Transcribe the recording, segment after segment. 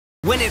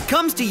When it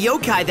comes to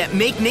yokai that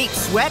make Nate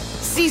sweat,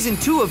 Season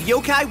 2 of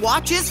Yokai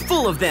Watch is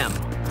full of them.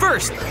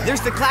 First,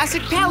 there's the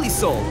classic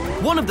Pallysol,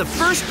 one of the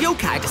first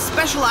yokai to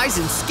specialize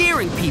in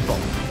scaring people.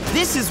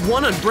 This is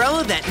one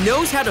umbrella that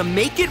knows how to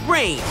make it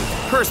rain.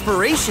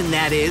 Perspiration,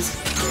 that is.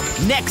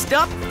 Next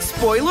up,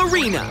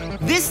 Spoilerina.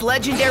 This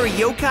legendary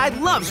yokai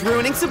loves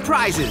ruining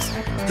surprises.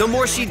 The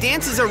more she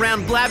dances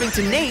around blabbing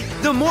to Nate,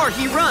 the more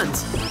he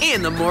runs,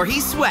 and the more he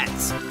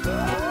sweats.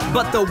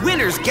 But the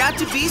winner's got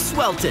to be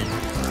Swelton.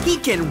 He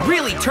can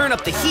really turn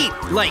up the heat,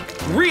 like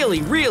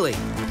really.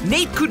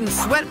 Nate couldn't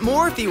sweat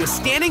more if he was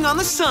standing on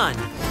the sun.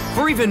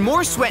 For even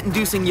more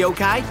sweat-inducing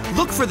yokai,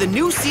 look for the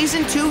new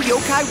Season 2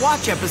 Yokai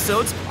Watch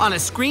episodes on a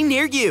screen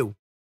near you.